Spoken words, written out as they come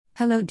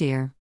Hello,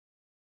 dear.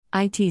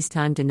 IT's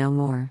time to know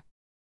more.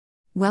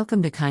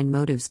 Welcome to Kind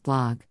Motives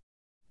blog.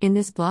 In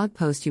this blog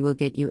post, you will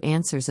get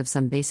answers of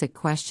some basic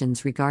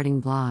questions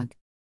regarding blog.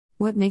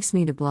 What makes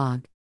me to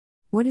blog?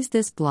 What is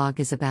this blog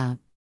is about?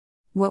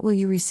 What will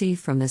you receive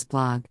from this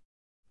blog?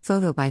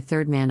 Photo by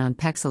Third Man on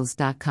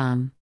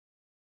Pexels.com.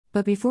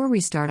 But before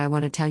we start, I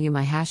want to tell you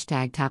my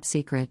hashtag top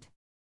secret.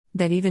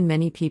 That even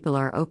many people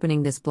are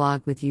opening this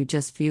blog with you,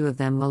 just few of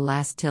them will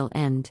last till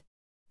end.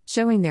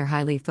 Showing their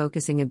highly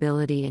focusing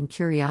ability and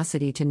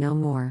curiosity to know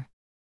more.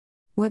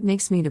 What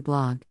makes me to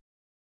blog?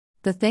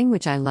 The thing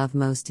which I love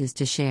most is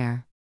to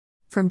share.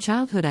 From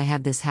childhood, I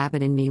have this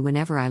habit in me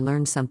whenever I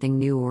learn something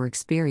new or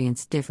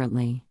experience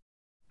differently.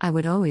 I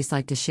would always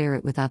like to share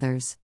it with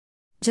others.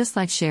 Just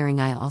like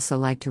sharing, I also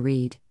like to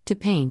read, to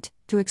paint,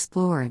 to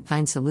explore and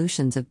find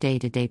solutions of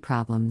day-to-day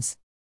problems.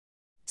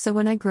 So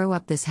when I grow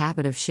up, this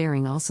habit of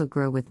sharing also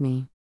grow with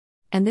me.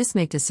 And this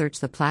make to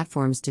search the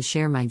platforms to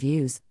share my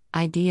views,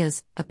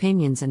 ideas,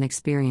 opinions and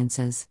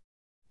experiences.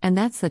 And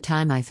that's the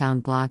time I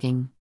found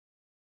blogging.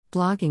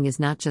 Blogging is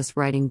not just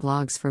writing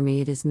blogs for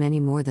me, it is many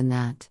more than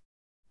that.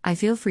 I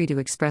feel free to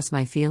express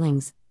my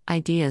feelings,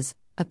 ideas,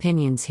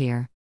 opinions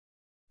here.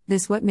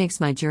 This what makes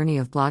my journey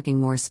of blogging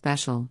more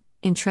special,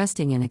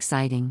 interesting and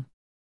exciting.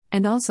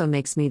 And also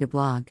makes me to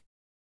blog.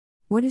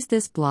 What is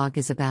this blog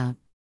is about?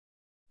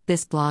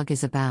 This blog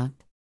is about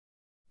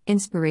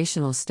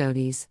inspirational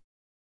stories,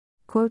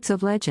 quotes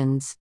of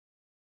legends,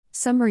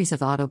 summaries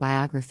of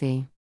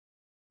autobiography,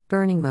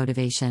 burning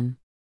motivation,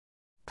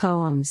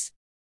 poems,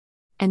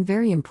 and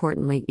very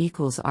importantly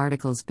equals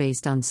articles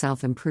based on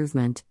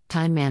self-improvement,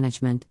 time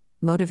management,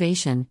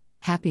 motivation,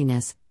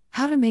 happiness,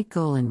 how to make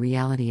goal and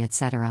reality,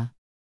 etc.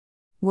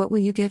 What will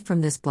you get from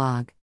this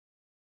blog?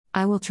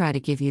 I will try to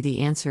give you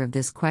the answer of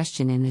this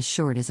question in as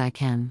short as I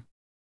can.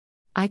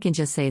 I can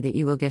just say that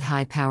you will get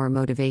high power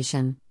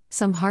motivation,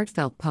 some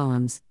heartfelt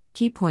poems,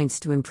 key points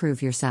to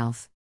improve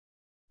yourself,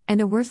 and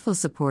a worthwhile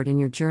support in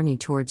your journey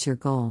towards your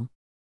goal.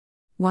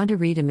 Want to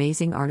read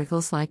amazing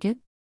articles like it?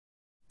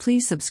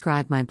 Please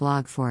subscribe my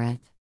blog for it.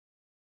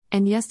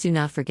 And yes, do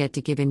not forget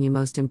to give in you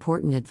most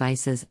important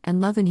advices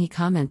and love in the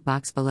comment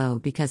box below,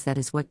 because that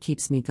is what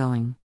keeps me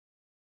going.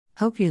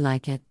 Hope you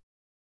like it.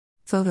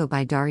 Photo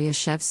by Daria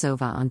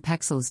Shevtsova on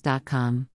Pexels.com.